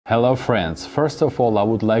Hello friends, first of all I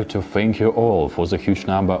would like to thank you all for the huge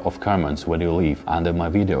number of comments when you leave under my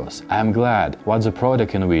videos. I am glad what the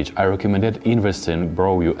product in which I recommended investing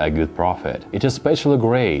brought you a good profit. It is especially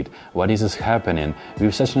great what is happening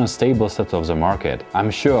with such a stable state of the market.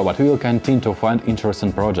 I'm sure that we will continue to find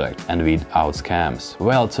interesting projects and without scams.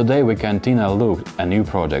 Well, today we continue to look at a new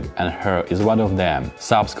project and here is one of them,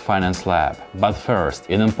 SUBX FINANCE LAB. But first,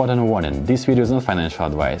 an important warning, this video is not financial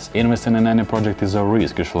advice. Investing in any project is a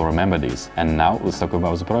risk, you should remember this. And now let's talk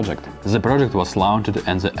about the project. The project was launched at the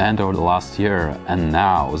end of last year and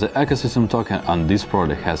now the ecosystem token on this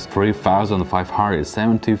project has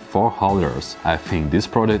 3,574 holders. I think this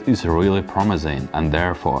project is really promising and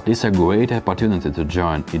therefore this is a great opportunity to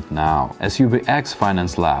join it now. SUBX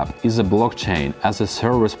FINANCE LAB is a blockchain as a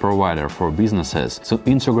service provider for businesses to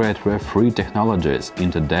integrate Web3 technologies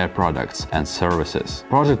into their products and services.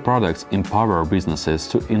 Project products empower businesses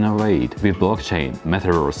to innovate with blockchain,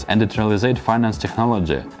 metaverse and decentralized finance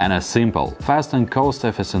technology in a simple, fast and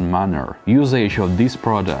cost-efficient manner. Usage of this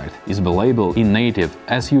product is available in native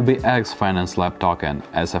SUBX FINANCE LAB token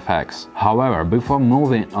SFX. However, before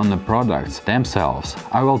moving on the products themselves,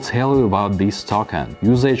 I will tell you about this token.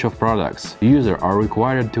 Usage of products. Users are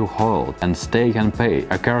required to hold and stake and pay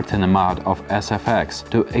a certain amount of SFX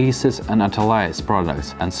to access and utilize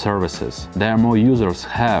products and services. The more users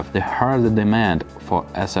have, the higher the demand for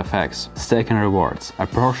SFX. Staking rewards. A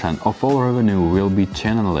portion of all revenue will be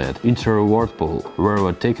channeled into a reward pool, where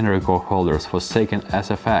the token record holders for staking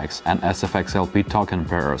SFX and SFX LP token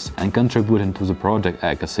pairs and contributing to the project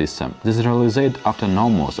ecosystem. This decentralized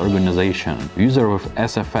autonomous organization. Users with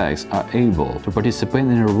SFX are able to participate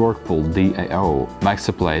in a reward pool DAO, max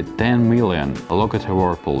supply 10 million, locked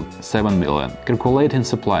reward pool 7 million, calculating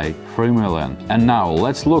supply 3 million. And now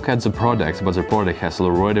let's look at the products that the project has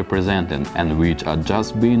already presented and which are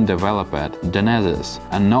just being developed. Genesis,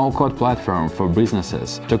 a no-code platform for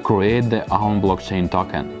businesses to create their own blockchain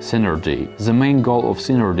token. Synergy. The main goal of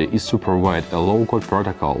Synergy is to provide a low-code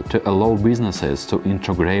protocol to allow businesses to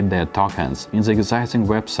integrate their tokens in the existing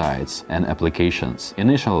websites and applications.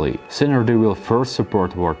 Initially, Synergy will first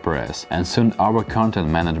support WordPress and soon our content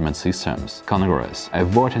management systems. Congress, a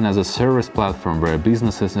voting as a service platform where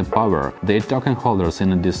businesses empower their token holders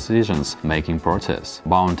in a decisions-making process.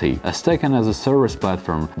 Bounty, a staking as a service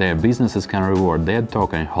platform where businesses can reward their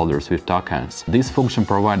token holders with tokens. This function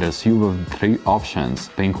provides you with 3 options: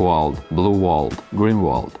 pink world, blue world, green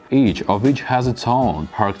world, each of which has its own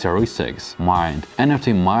characteristics. Mind,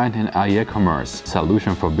 NFT Mind and e-commerce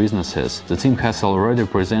solution for businesses. The team has already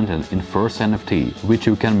presented in first NFT, which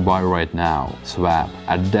you can buy right now. Swap,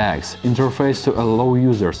 a DEX interface to allow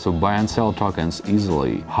users to buy and sell tokens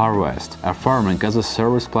easily. Harvest, a farming as a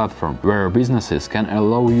service platform where businesses can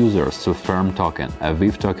allow users to farm token, a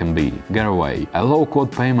VIF token B. Getaway, a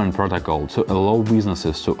low-code payment protocol to allow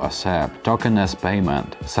businesses to accept token as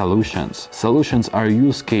payment. Solutions. Solutions are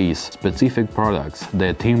use case-specific products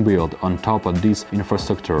that team built on top of this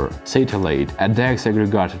infrastructure. Satellite, a DEX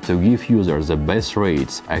aggregator to give users the best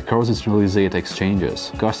rates across decentralized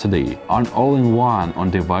exchanges. Custody, an all-in-one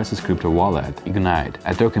on-devices crypto wallet. Ignite,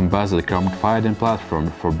 a token-based crowdfunding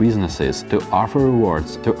platform for businesses to offer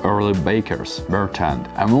rewards to early bakers. Merchant,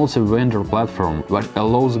 a multi-vendor platform that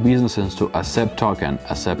allows businesses to accept token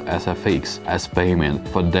SFX as payment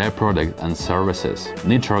for their product and services.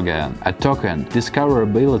 Nitrogen, a token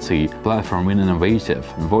discoverability platform with innovative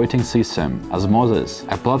voting system. Osmosis,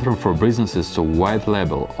 a platform for businesses to white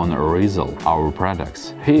label on or resell our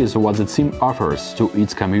products. Here's what the team offers to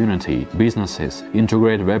its community. Businesses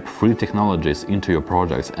integrate Web3 technologies into your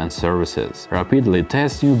products and services. Rapidly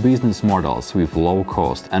test new business models with low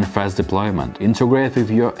cost and fast deployment. Integrate with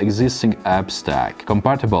your existing app stack.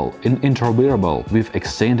 Compatible and interoperable with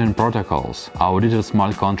extended protocols, audited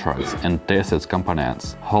smart contracts and tested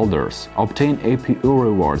components. Holders obtain APU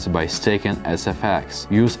rewards by staking SFX.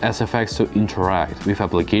 Use SFX to interact with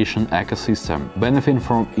application ecosystem. Benefit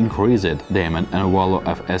from increased demand and value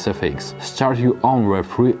of SFX. Start your own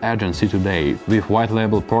Web3 agency today with white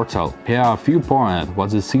label portal. Here are a few points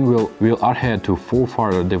what the team will adhere to for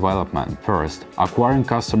further development. First, acquiring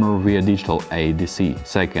customer via digital ADC.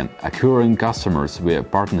 Second, acquiring customers via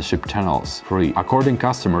partnership channels. 3. Acquiring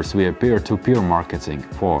customers via peer-to-peer marketing.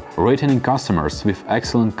 4. Retaining customers with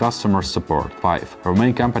excellent customer support. 5.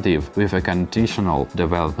 Remain competitive with a continual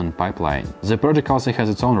development pipeline. The project also has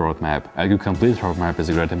its own roadmap. A good complete roadmap is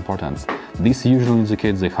of great importance. This usually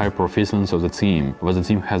indicates the high proficiency of the team, where the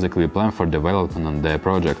team has a clear plan for development on their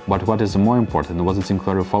project. But what is more important, what the team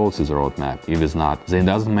clearly follows the roadmap. If it's not, then it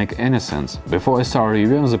doesn't make any sense. Before I start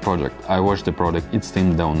reviewing the project, I watched the product, its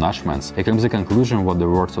team down notchments. I came to the conclusion what the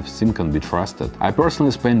words of team can be trusted. interested. I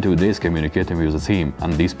personally spent 2 days communicating with the team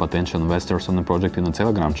and these potential investors on the project in the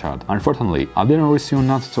Telegram chat. Unfortunately, I didn't receive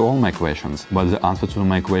not to all my questions, but the answers to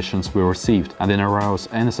my questions were received and didn't arouse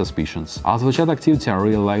any suspicions. As the chat activity, I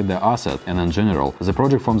really like the asset, and in general, the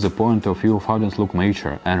project from the point of view of audience look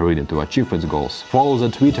mature and ready to achieve its goals. Follow the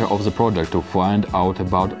Twitter of the project to find out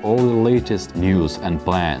about all the latest news and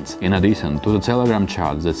plans. In addition to the Telegram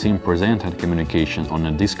chat, the team presented communication on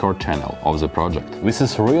a Discord channel of the project. This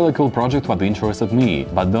is a really cool project what interested me,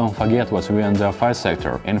 but don't forget what we in the DeFi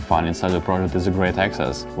sector and fun inside the project is a great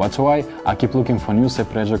access. That's why I keep looking for new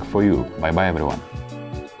project for you. Bye bye everyone.